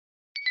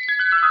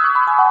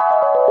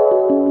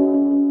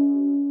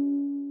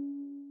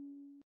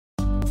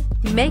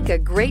Make a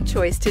great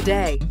choice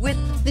today with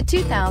the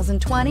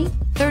 2020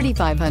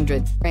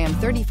 3500. Ram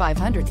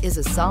 3500 is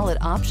a solid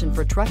option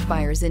for truck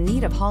buyers in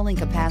need of hauling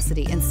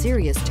capacity and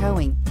serious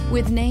towing.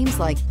 With names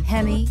like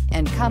Hemi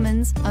and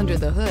Cummins under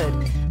the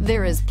hood,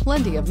 there is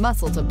plenty of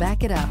muscle to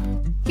back it up.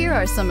 Here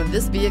are some of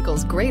this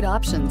vehicle's great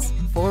options: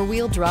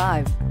 four-wheel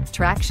drive,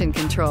 traction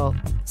control,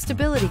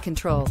 stability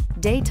control,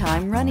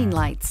 daytime running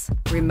lights,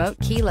 remote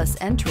keyless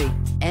entry,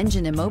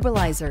 engine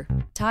immobilizer,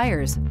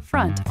 tires,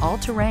 front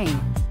all-terrain,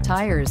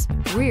 tires,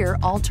 rear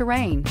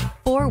all-terrain,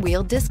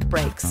 four-wheel disc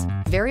brakes,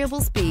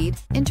 variable speed,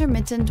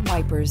 intermittent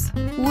wipers.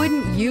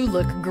 Wouldn't you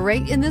look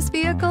great in this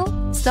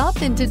vehicle?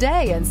 Stop in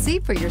today and see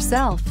for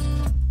yourself.